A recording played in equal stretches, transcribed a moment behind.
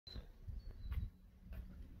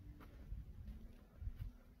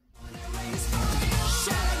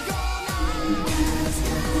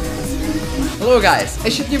Hello guys,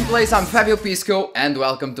 Asus Team Plays, I'm Fabio Pisco and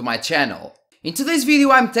welcome to my channel. In today's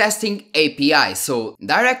video I'm testing API, so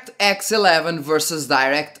DirectX 11 versus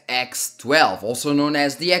DirectX 12, also known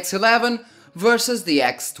as DX11 versus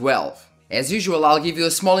DX12. As usual, I'll give you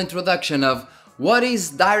a small introduction of what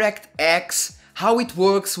is DirectX, how it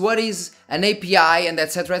works, what is an API, and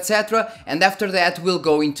etc, and after that we'll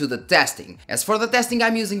go into the testing. As for the testing,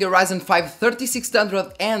 I'm using a Ryzen 5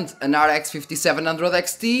 3600 and an RX 5700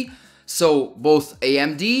 XT, so both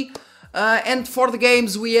AMD, and for the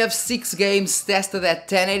games we have 6 games tested at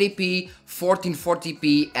 1080p,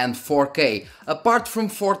 1440p and 4K. Apart from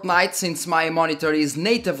Fortnite, since my monitor is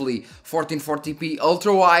natively 1440p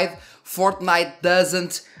ultra wide, Fortnite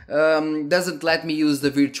doesn't let me use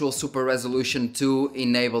the virtual super resolution to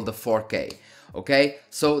enable the 4K. Okay,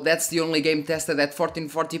 so that's the only game tested at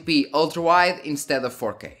 1440p ultra wide instead of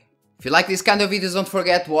 4K. If you like this kind of videos, don't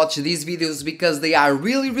forget to watch these videos because they are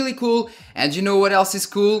really cool. And you know what else is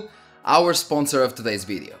cool? Our sponsor of today's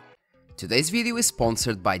video. Today's video is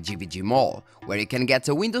sponsored by GVG Mall, where you can get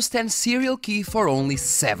a Windows 10 serial key for only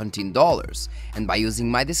 $17, and by using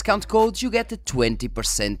my discount code you get a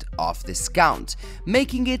 20% off discount,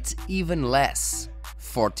 making it even less,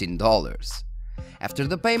 $14. After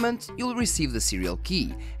the payment, you'll receive the serial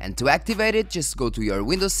key, and to activate it just go to your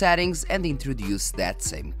Windows settings and introduce that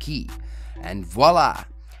same key. And voila!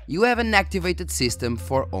 You have an activated system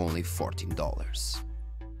for only $14.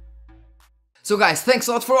 So guys, thanks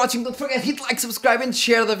a lot for watching. Don't forget, hit like, subscribe and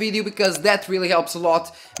share the video because that really helps a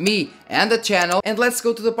lot me and the channel. And let's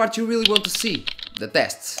go to the part you really want to see, the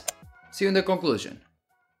tests. See you in the conclusion.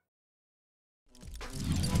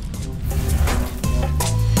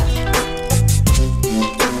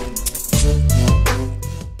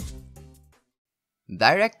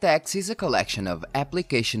 DirectX is a collection of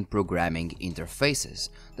application programming interfaces,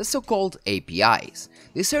 the so-called APIs.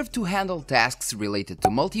 They serve to handle tasks related to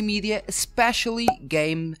multimedia, especially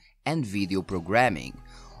game and video programming.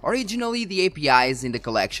 Originally, the APIs in the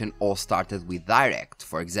collection all started with Direct,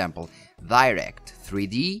 for example, Direct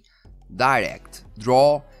 3D, Direct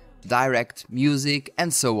Draw, Direct Music,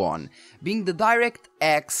 and so on, being the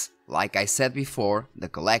DirectX, like I said before, the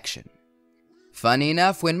collection. Funny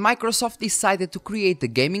enough, when Microsoft decided to create the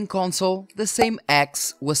gaming console, the same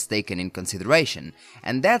X was taken in consideration,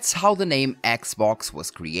 and that's how the name Xbox was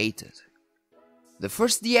created. The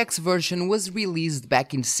first DX version was released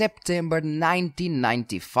back in September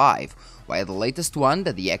 1995, while the latest one,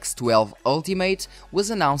 the DX12 Ultimate, was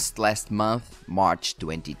announced last month, March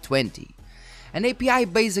 2020. An API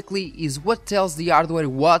basically is what tells the hardware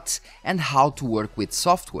what and how to work with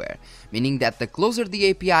software, meaning that the closer the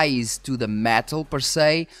API is to the metal per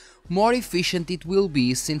se, more efficient it will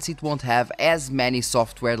be since it won't have as many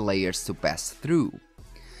software layers to pass through.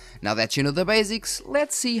 Now that you know the basics,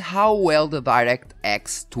 let's see how well the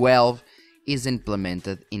DirectX 12 is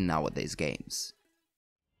implemented in nowadays games.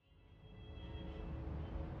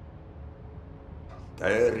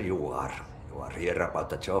 There you are here about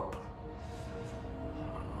the job.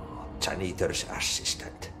 Janitor's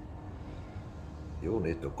assistant. You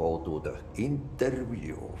need to go to the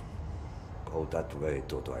interview. Go that way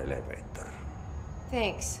to the elevator.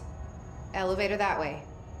 Thanks. Elevator that way.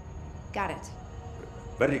 Got it.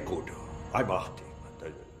 Very good. I'm Ahti,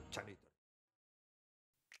 the janitor.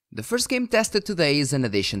 The first game tested today is an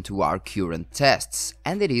addition to our current tests,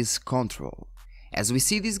 and it is Control. As we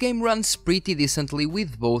see, this game runs pretty decently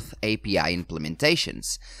with both API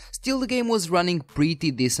implementations. Still, the game was running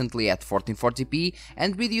pretty decently at 1440p,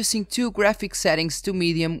 and reducing 2 graphics settings to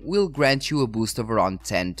medium will grant you a boost of around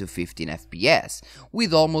 10 to 15 FPS,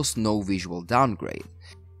 with almost no visual downgrade.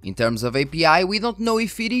 In terms of API, we don't know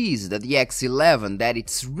if it is the DX11 that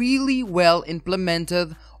it's really well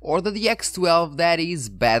implemented, or the DX12 that is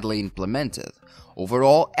badly implemented.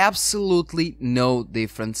 Overall, absolutely no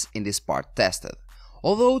difference in this part tested,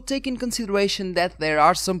 although take in consideration that there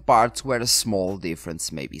are some parts where a small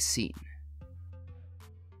difference may be seen.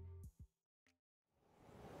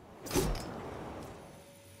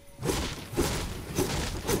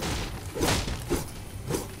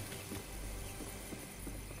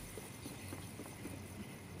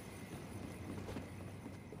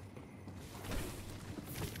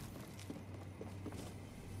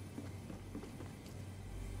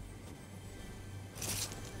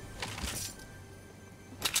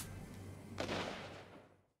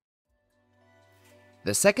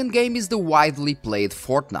 The second game is the widely played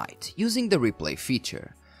Fortnite, using the replay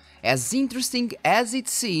feature. As interesting as it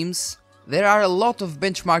seems, There are a lot of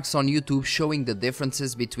benchmarks on YouTube showing the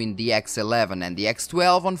differences between DX11 and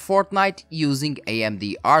DX12 on Fortnite using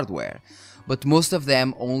AMD hardware, but most of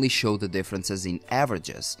them only show the differences in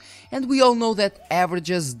averages, and we all know that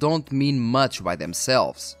averages don't mean much by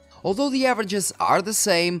themselves. Although the averages are the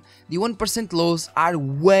same, the 1% lows are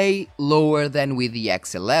way lower than with the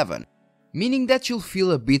DX11, meaning that you'll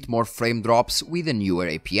feel a bit more frame drops with a newer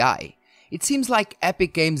API. It seems like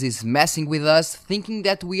Epic Games is messing with us, thinking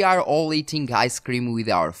that we are all eating ice cream with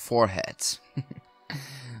our foreheads.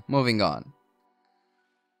 Moving on.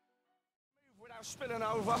 Without spilling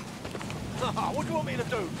over. What do you want me to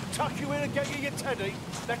do? Tuck you in and get you your teddy?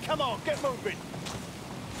 Now come on, get moving.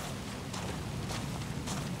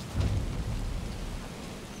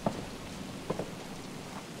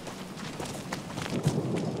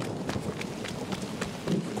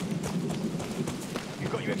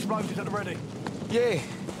 You've got your explosives at the ready? Yeah,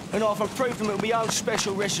 and I've improved them with my own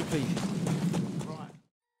special recipe.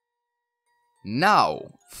 Now,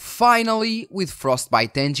 finally, with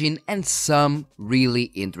Frostbite engine and some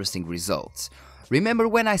really interesting results. Remember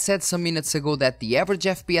when I said some minutes ago that the average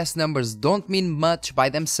FPS numbers don't mean much by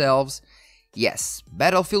themselves? Yes,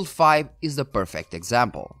 Battlefield 5 is the perfect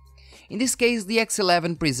example. In this case, the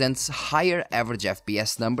DX11 presents higher average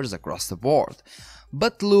FPS numbers across the board.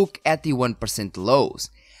 But look at the 1% lows.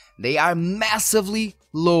 They are massively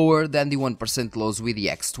lower than the 1% lows with the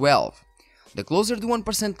DX12. The closer the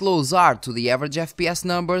 1% lows are to the average FPS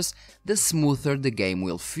numbers, the smoother the game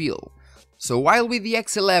will feel. So while with the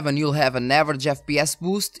DX11 you'll have an average FPS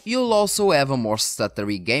boost, you'll also have a more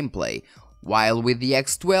stuttery gameplay, while with the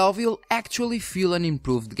DX12 you'll actually feel an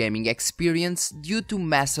improved gaming experience due to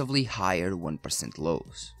massively higher 1%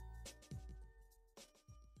 lows.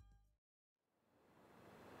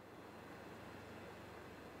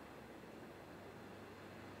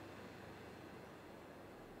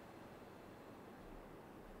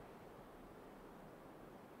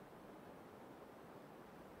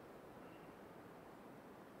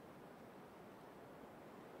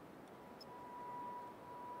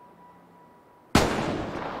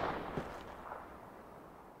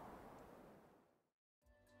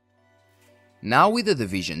 Now with the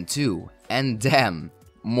Division 2, and damn,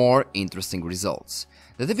 more interesting results.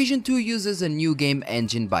 The Division 2 uses a new game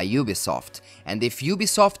engine by Ubisoft, and if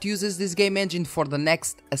Ubisoft uses this game engine for the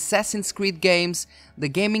next Assassin's Creed games, the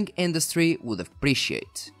gaming industry would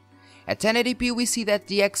appreciate. At 1080p we see that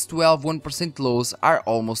the DX12 1% lows are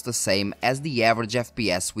almost the same as the average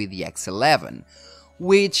FPS with the DX11,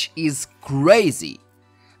 which is crazy.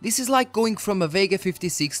 This is like going from a Vega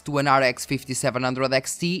 56 to an RX 5700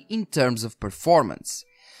 XT in terms of performance.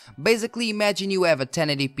 Basically imagine you have a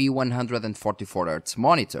 1080p 144Hz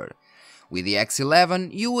monitor. With the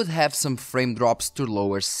DX11 you would have some frame drops to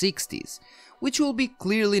lower 60s, which will be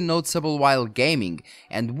clearly noticeable while gaming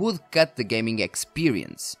and would cut the gaming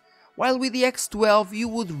experience. While with the DX12 you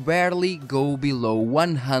would rarely go below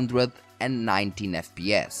 119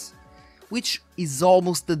 FPS, which is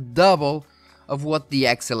almost the double of what the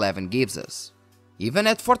DX11 gives us. Even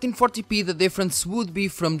at 1440p the difference would be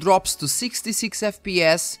from drops to 66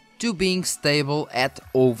 FPS to being stable at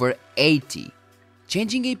over 80.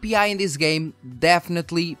 Changing API in this game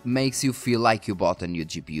definitely makes you feel like you bought a new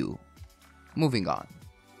GPU. Moving on.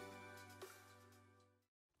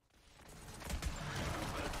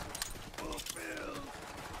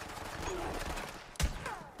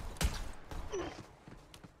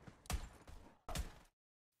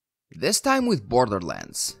 This time with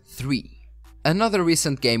Borderlands 3, another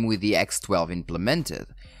recent game with the DX12 implemented.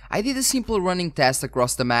 I did a simple running test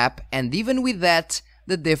across the map, and even with that,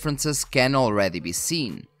 the differences can already be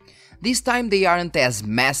seen. This time they aren't as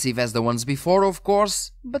massive as the ones before, of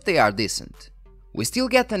course, but they are decent. We still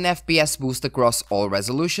get an FPS boost across all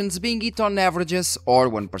resolutions, being it on averages or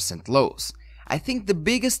 1% lows. I think the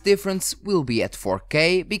biggest difference will be at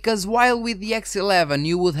 4K, because while with the DX11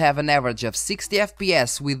 you would have an average of 60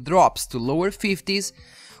 FPS with drops to lower 50s,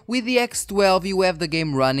 with the DX12 you have the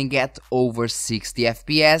game running at over 60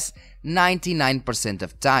 FPS 99%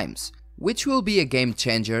 of times, which will be a game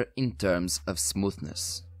changer in terms of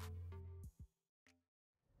smoothness.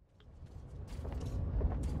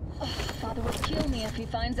 Father would kill me if he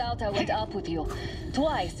finds out I went up with you.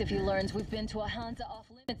 Twice if he learns we've been to a Hansa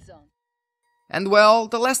off-limit zone. And well,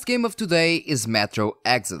 the last game of today is Metro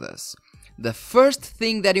Exodus. The first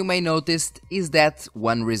thing that you may notice is that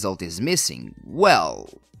one result is missing. Well,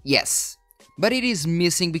 yes, but it is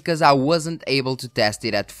missing because I wasn't able to test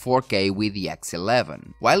it at 4K with the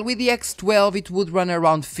DX11. While with the DX12 it would run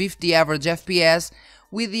around 50 average FPS,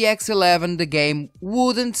 with the X11 the game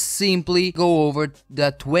wouldn't simply go over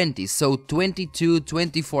the 20, so 22-24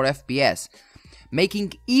 FPS,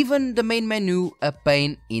 making even the main menu a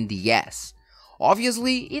pain in the ass.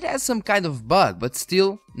 Obviously it has some kind of bug, but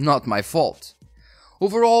still not my fault.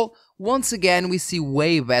 Overall, once again we see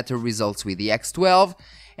way better results with the X12,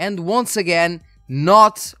 and once again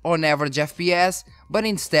not on average FPS, but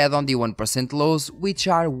instead on the 1% lows, which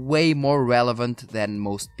are way more relevant than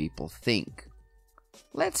most people think.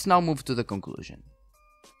 Let's now move to the conclusion.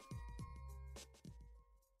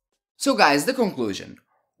 So guys, the conclusion.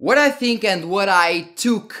 What I think and what I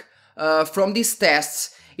took from these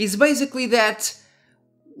tests is basically that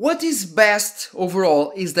what is best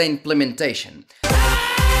overall is the implementation.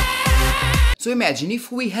 So imagine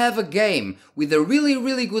if we have a game with a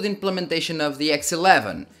really good implementation of the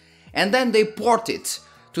X11 and then they port it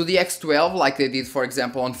to the X12 like they did for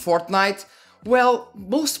example on Fortnite, well,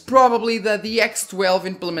 most probably that the X12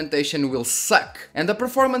 implementation will suck and the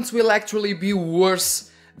performance will actually be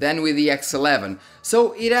worse than with the X11.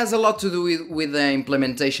 So it has a lot to do with the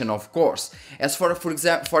implementation, of course. As for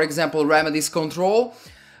example Remedy's control,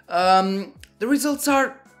 the results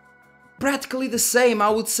are practically the same,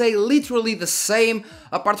 I would say literally the same,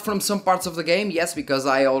 apart from some parts of the game, yes, because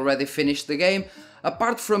I already finished the game.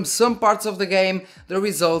 Apart from some parts of the game, the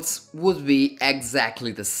results would be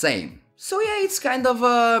exactly the same. So yeah, it's kind of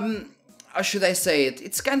how should I say it?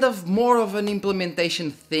 It's kind of more of an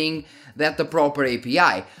implementation thing than the proper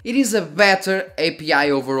API. It is a better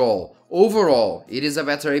API overall. Overall, it is a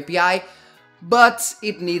better API, but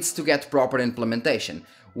it needs to get proper implementation.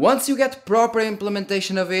 Once you get proper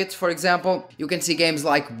implementation of it, for example, you can see games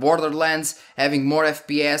like Borderlands having more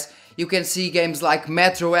FPS, you can see games like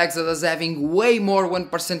Metro Exodus having way more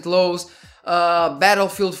 1% lows,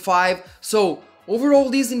 Battlefield 5, so overall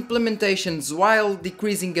these implementations, while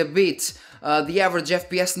decreasing a bit the average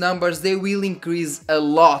FPS numbers, they will increase a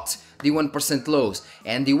lot the 1% lows,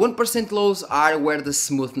 and the 1% lows are where the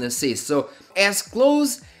smoothness is, so as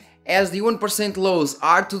close as the 1% lows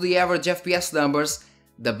are to the average FPS numbers,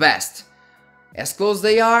 the best. As close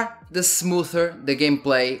they are, the smoother the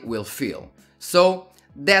gameplay will feel. So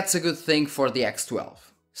that's a good thing for the X12.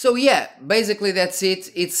 So yeah, basically that's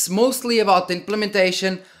it. It's mostly about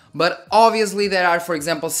implementation, but obviously there are, for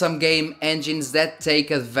example, some game engines that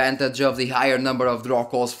take advantage of the higher number of draw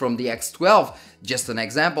calls from the X12. Just an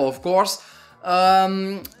example, of course.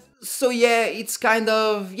 So yeah, it's kind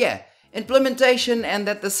of, yeah, implementation and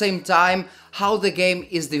at the same time how the game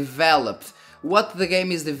is developed. What the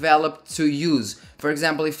game is developed to use. For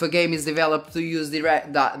example, if a game is developed to use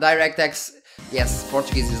DirectX, yes,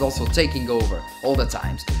 Portuguese is also taking over all the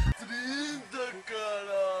times.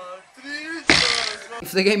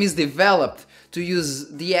 If the game is developed to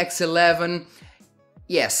use the DX11,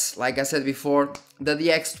 yes, like I said before, the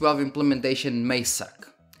DX12 implementation may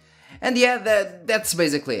suck. And yeah, that's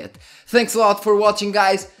basically it. Thanks a lot for watching,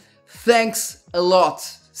 guys. Thanks a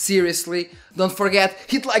lot. Seriously, don't forget,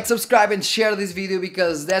 hit like, subscribe and share this video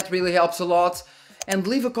because that really helps a lot, and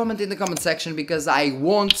leave a comment in the comment section because I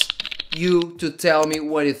want you to tell me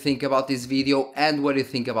what you think about this video and what you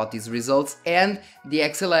think about these results and the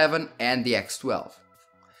X11 and the X12.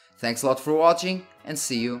 Thanks a lot for watching and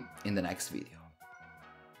see you in the next video.